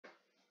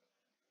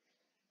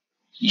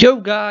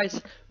Yo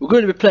guys, we're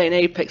going to be playing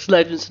Apex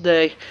Legends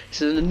today.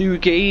 This is a new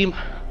game.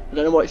 I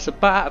don't know what it's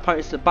about.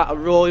 Apparently it's a battle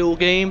royale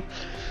game.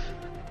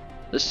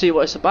 Let's see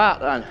what it's about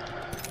then.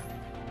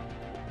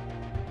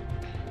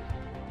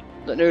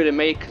 Don't know who the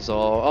makers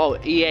are. Oh,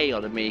 EA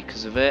are the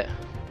makers of it.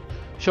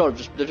 Sure,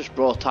 they've just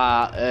brought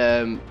out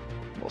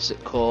what's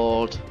it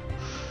called?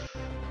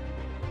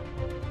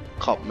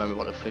 Can't remember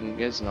what the thing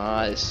is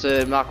now. It's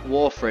like a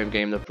Warframe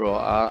game they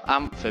brought out.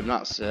 Anthem,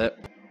 that's it.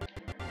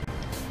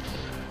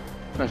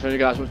 If you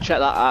guys want to check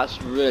that out, it's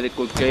a really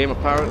good game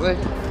apparently.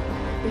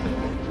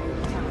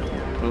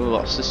 Ooh,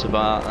 what's this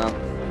about now?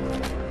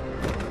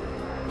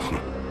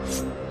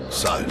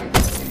 So,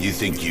 you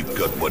think you've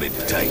got what it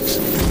takes?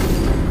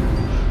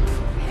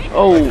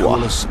 Oh! They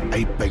call us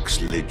Apex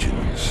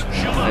Legends.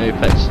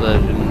 Apex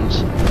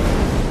Legends.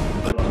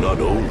 But not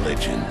all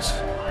legends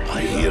are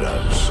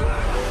heroes.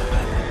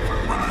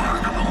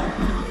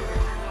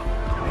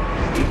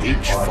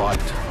 Each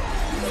fight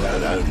for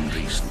their own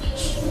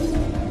reasons.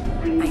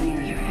 I knew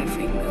your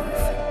every move.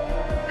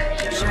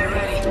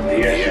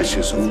 In the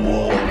ashes of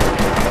war,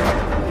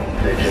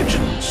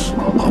 legends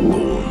are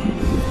born.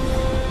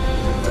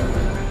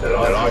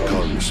 They're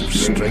icons of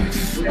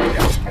strength,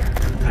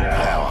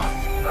 power.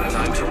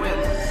 Time to win.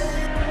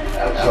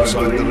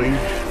 Outside the ring,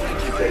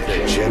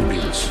 they're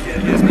champions.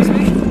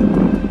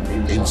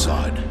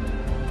 Inside,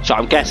 So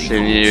I'm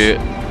guessing you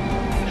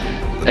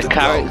but a the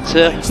character.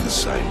 goal remains the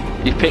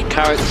same. You pick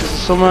characters or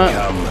something.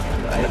 Become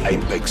an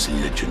Apex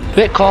Legend.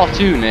 Bit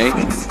cartoony.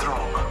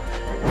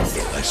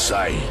 They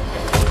say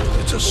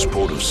it's a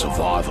sport of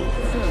survival.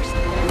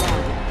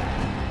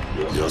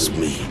 Just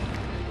me.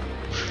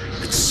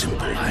 It's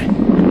simple, eh?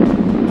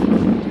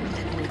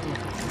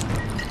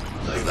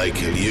 They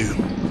kill you.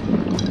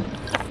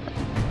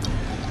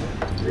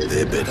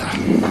 They're better.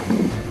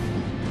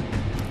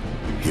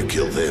 You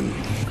kill them.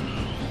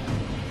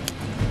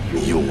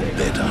 You're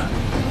better.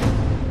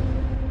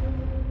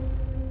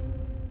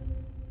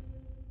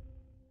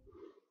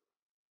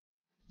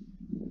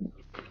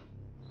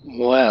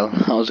 Well,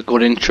 that was a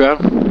good intro.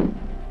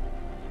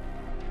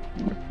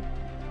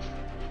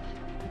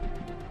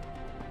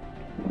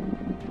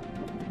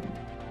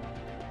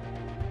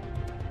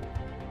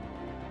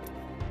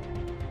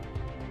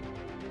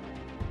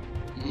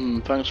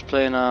 Thanks for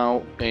playing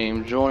our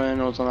game.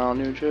 Joining us on our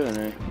new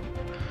journey.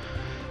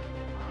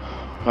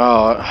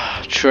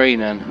 Oh,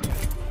 training.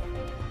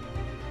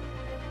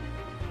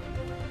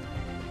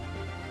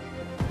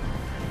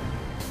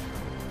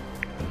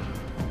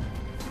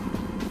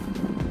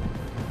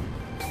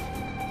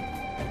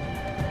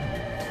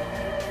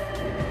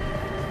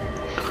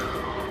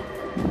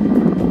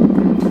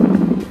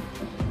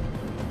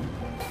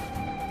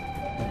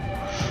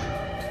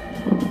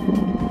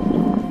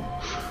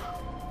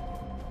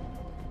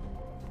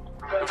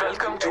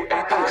 Welcome to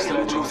Apex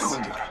Legends.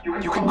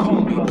 You can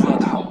call me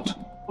Bloodhound.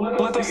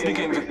 Let us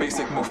begin with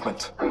basic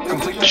movement.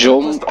 Complete the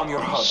Jump, checklist on your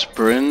HUD.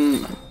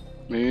 sprint,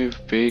 move,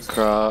 B,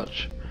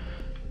 crouch.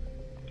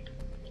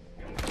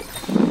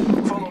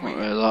 Follow me. Not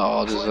really that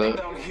hard, is Sliding it?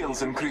 down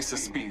hills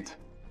increases speed.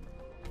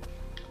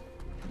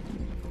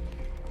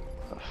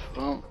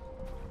 Well.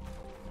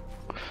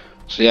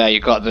 So yeah, you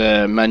got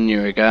the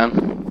menu again,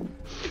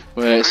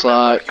 where it's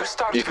like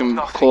you can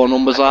call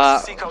numbers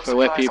out for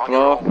where people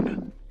are.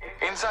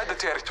 Inside the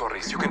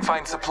territories, you can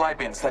find supply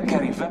bins that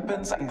carry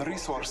weapons and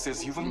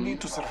resources you will need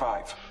to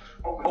survive.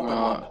 Open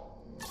one.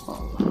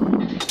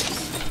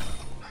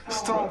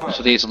 Strong So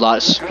weapon. these are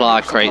like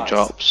supply crate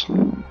Supplies. drops.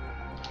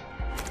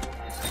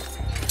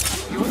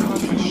 Your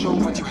HUD will show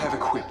what you have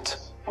equipped.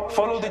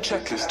 Follow the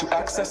checklist to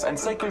access and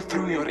cycle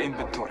through your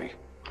inventory.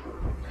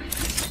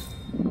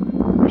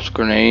 Just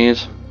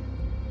grenades.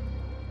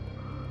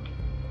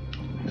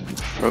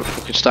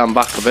 Fucking stand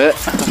back a bit.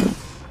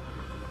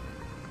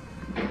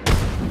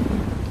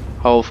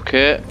 Health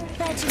kit.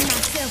 Patching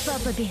myself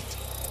up a bit.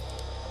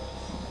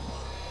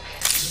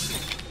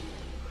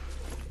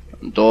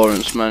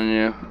 Endurance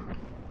menu.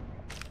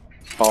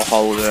 I'll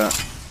hold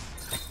it.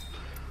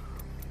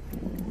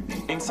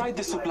 Inside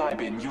the supply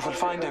bin, you will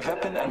find a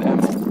weapon and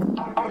ammo.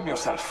 Arm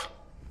yourself.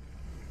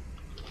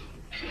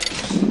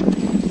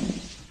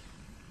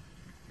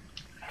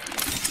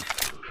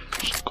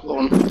 Just go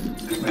on.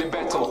 The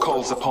battle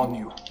calls upon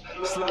you.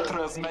 Slaughter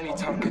as many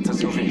targets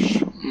as you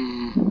wish.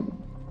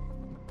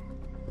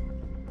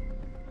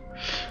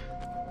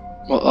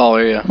 Well, oh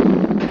yeah.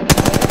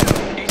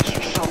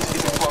 Each shot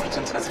is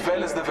important as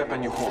well as the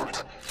weapon you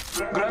hold.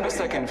 Grab a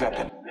second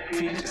weapon.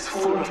 Field is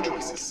full of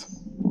choices.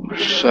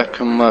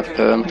 Second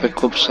weapon.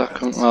 Pick up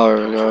second. Oh,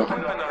 there we go.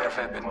 Open another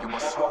weapon. You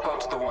must swap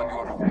out the one you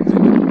are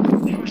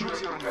holding.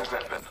 Choose your new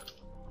weapon.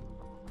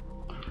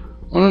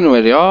 I don't know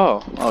where they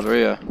are. Oh, they're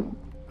here.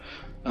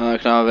 I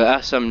can have an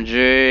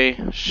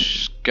SMG,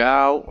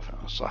 scout,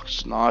 that's like a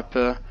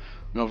sniper,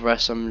 another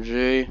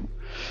SMG,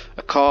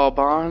 a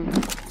carbine.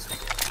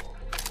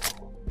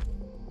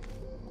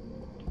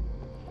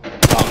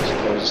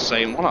 That was the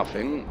same one, I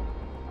think.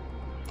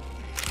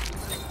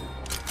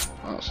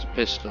 That's the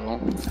pistol.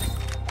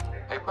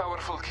 A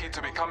powerful key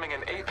to becoming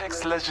an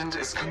Apex Legend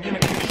is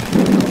communication.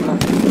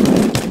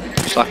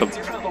 It's like a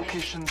different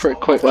locations, pretty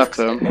quick objects,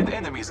 weapon. and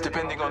enemies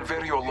depending on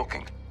where you're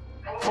looking.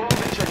 Follow the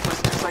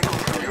checklist to cycle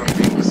through your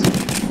things.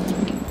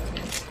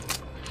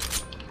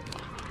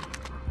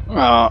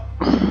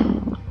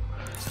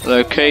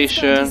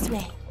 Location. This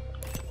way.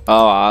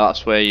 Oh,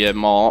 that's where you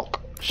mark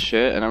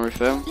shit and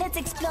everything. Let's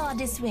explore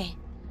this way.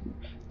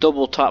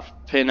 Double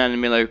tap pin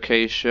enemy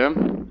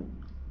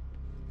location.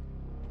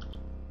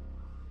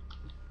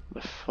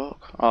 The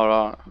fuck?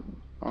 Alright.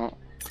 Oh.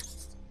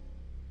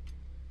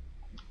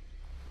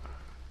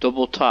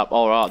 Double tap,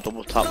 alright,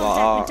 double tap like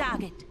Contact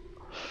the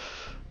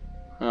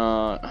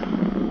that.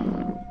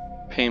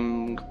 target.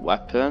 Ping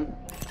weapon.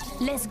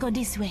 Let's go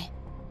this way.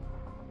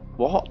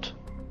 What?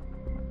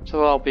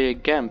 So I'll be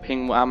again,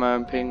 ping ammo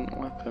and ping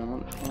weapon.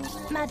 What the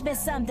fuck? Might be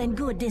something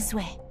good this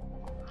way.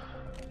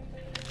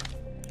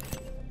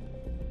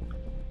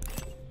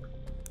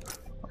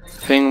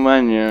 Ping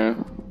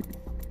menu.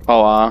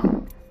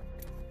 Oh,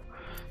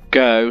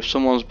 go.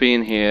 Someone's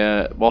been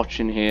here,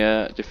 watching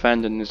here,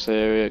 defending this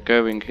area,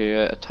 going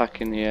here,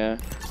 attacking here.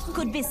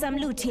 Could be some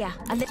loot here.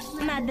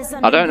 Might be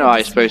something I don't know good how you're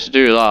this supposed to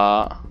do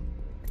that.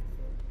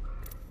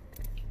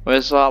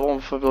 Where's that one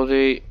for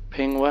bloody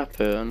ping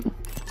weapon? way.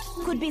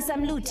 Could be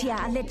some loot here.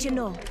 I'll let you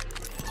know.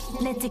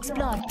 Let's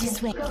explore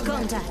this way.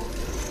 Contact.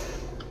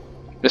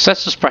 It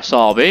says just press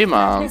RB,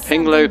 man. There's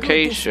Ping something good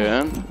this way.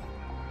 location.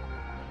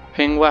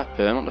 Ping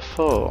weapon. What the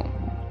fuck?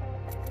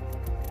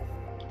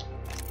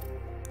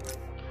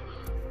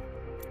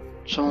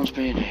 Someone's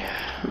been here.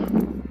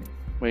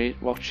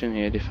 Wait, watching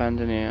here,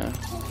 defending here.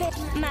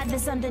 Might be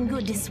something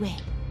good this way.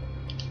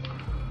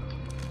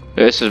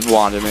 This is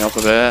winding me up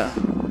a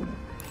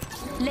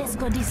bit. Let's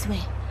go this way.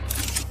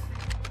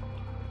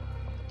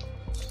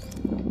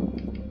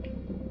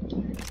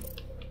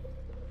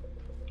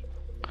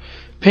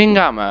 Ping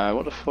ammo.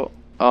 What the fuck?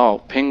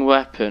 Oh, ping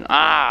weapon.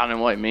 Ah, I know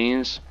what it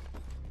means.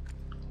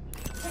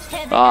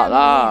 Heavy Like ammo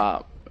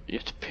that. You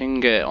have to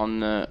ping it on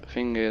the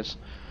fingers.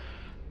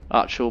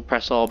 Actual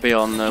press RB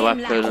on the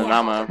weapon and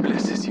ammo.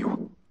 Blesses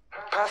you.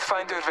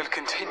 Pathfinder will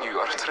continue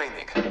your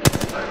training.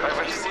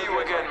 I will see you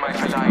again, my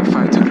flying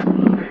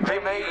fighter. We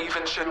may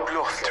even shed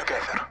blood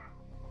together.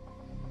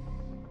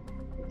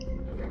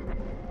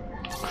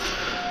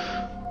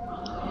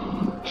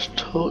 Let's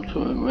talk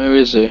to him. Where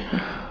is he?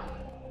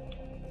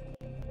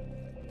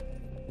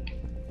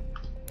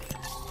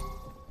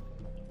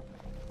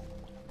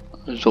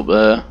 He's up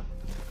there.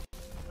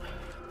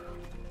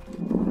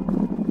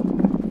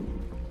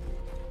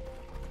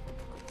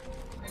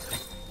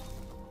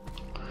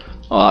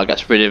 Oh, that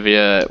gets rid of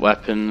your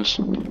weapons,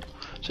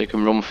 so you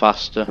can run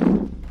faster.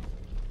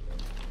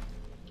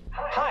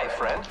 Hi,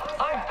 friend.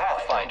 I'm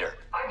Pathfinder.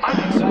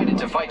 I'm excited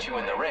to fight you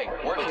in the ring.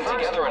 Working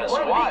together in a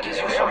squad is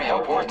very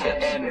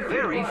important and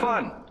very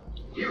fun.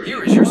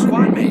 Here is your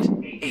squad mate.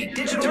 A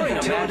digital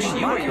intelligent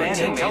you or your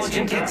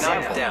intelligent get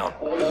knocked down.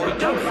 Or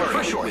done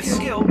for short. With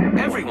skill,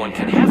 everyone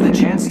can have the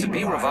chance to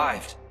be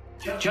revived.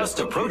 Just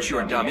approach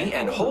your dummy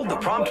and hold the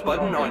prompt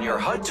button on your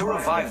HUD to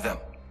revive them.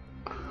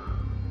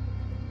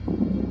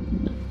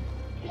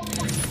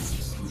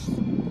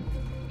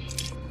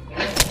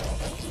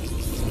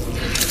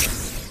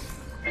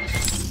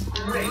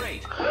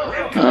 Great.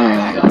 Welcome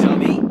back,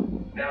 dummy.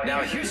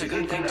 Now here's a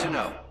good thing to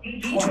know.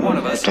 Each one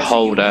of us has a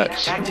Hold unique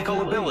X.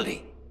 tactical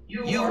ability.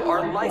 You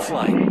are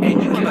Lifeline,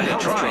 and you can a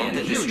health drone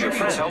that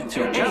distributes help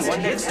to anyone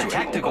hits the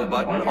tactical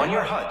button on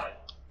your HUD.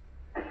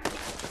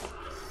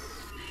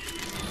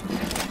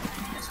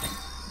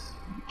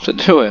 So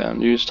do it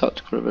and use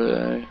tactical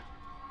ability.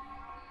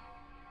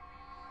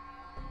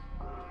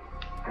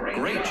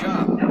 Great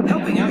job.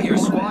 Helping out your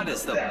squad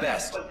is the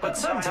best, but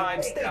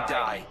sometimes they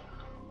die.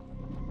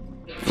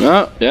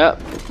 Oh, yeah.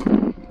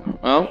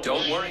 Well,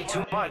 Don't worry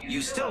too much.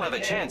 You still have a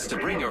chance to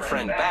bring your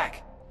friend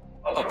back.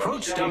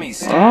 Approach Dummy's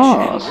stash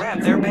Ah. and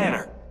grab their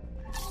banner.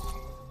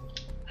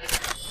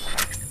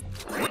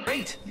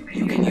 Great.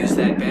 You can use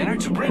that banner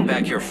to bring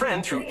back your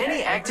friend through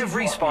any active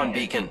respawn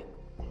beacon.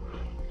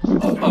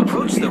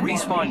 Approach the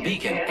respawn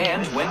beacon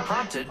and, when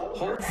prompted,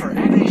 hold for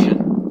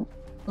activation.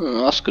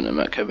 that's gonna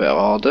make it a bit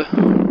harder.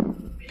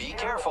 Be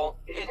careful.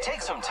 It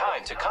takes some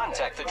time to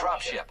contact the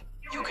dropship.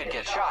 You could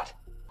get shot.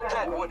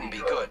 That wouldn't be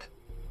good.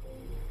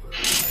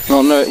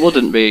 Oh no, it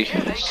wouldn't be.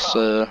 It's,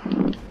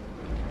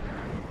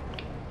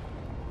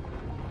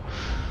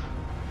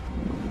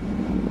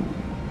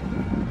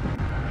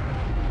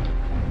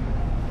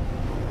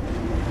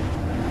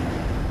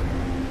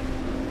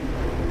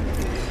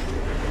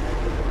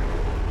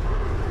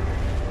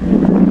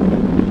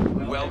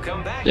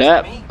 Welcome back,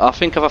 yeah, Dummy. I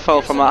think if I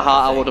fell from that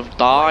height I would have Like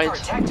died. our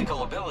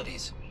tactical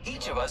abilities,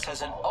 each of us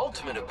has an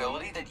ultimate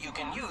ability that you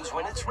can use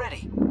when it's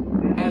ready.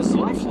 As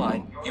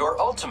Lifeline, your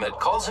ultimate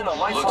calls in a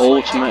lifeline.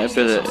 Ultimate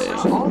ability.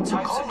 There's all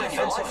types of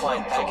defensive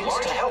line package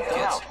to help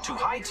get to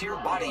high-tier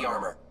body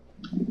armor.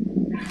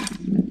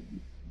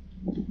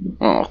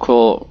 Oh,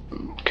 cool.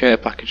 Care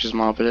package is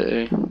my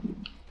ability.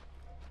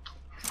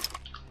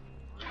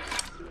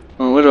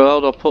 Oh, where the hell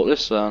do I put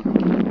this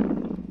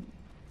then?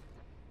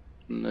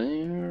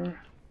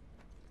 There.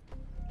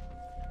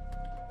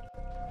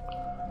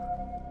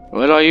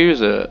 Where do I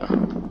use it?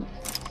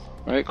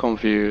 Very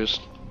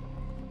confused.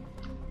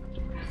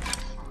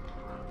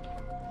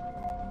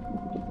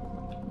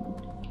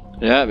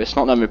 Yeah, it's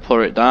not letting me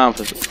put it down.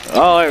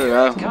 Oh, there we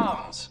Here it go.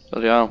 comes.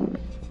 Bloody hell.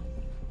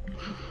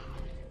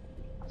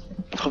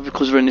 Probably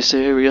because we're in this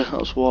area,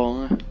 that's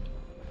why.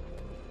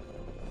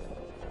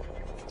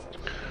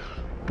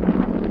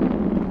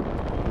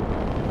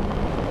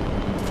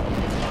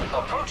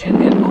 Approach it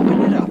and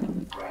open it up.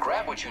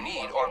 Grab what you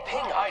need or ping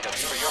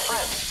items for your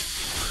friends.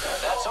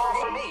 That's all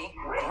for me.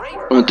 Great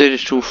I'm a work.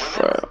 digital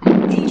threat.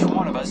 Each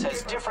one of us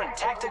has different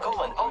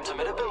tactical and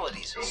ultimate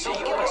abilities, so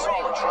give us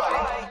all a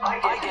try.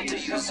 I get to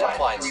use zip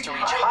lines to reach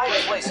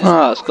high places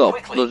Ah, it's got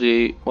quickly.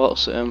 bloody.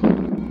 What's it?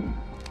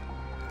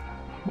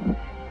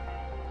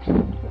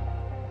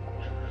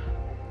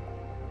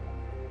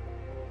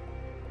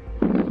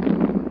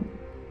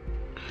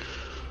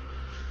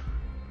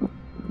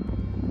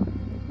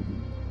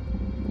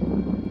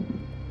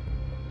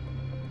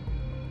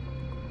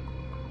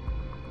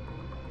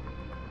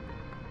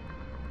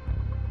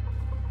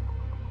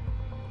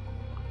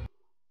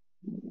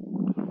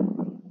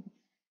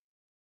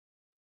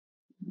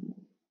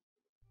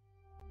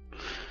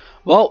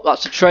 Well,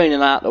 that's the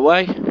training out of the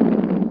way.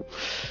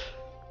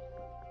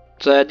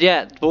 So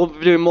yeah, we'll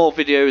be doing more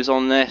videos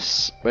on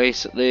this,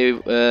 basically,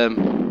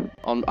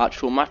 on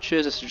actual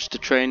matches. This is just a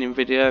training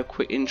video,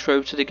 quick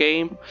intro to the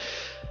game.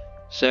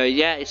 So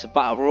yeah, it's a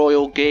battle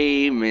royale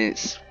game.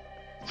 It's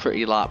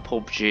pretty like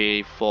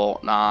PUBG,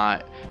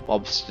 Fortnite.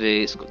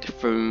 Obviously, it's got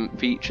different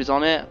features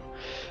on it.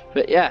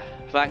 But yeah,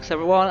 thanks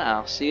everyone.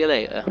 I'll see you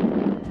later.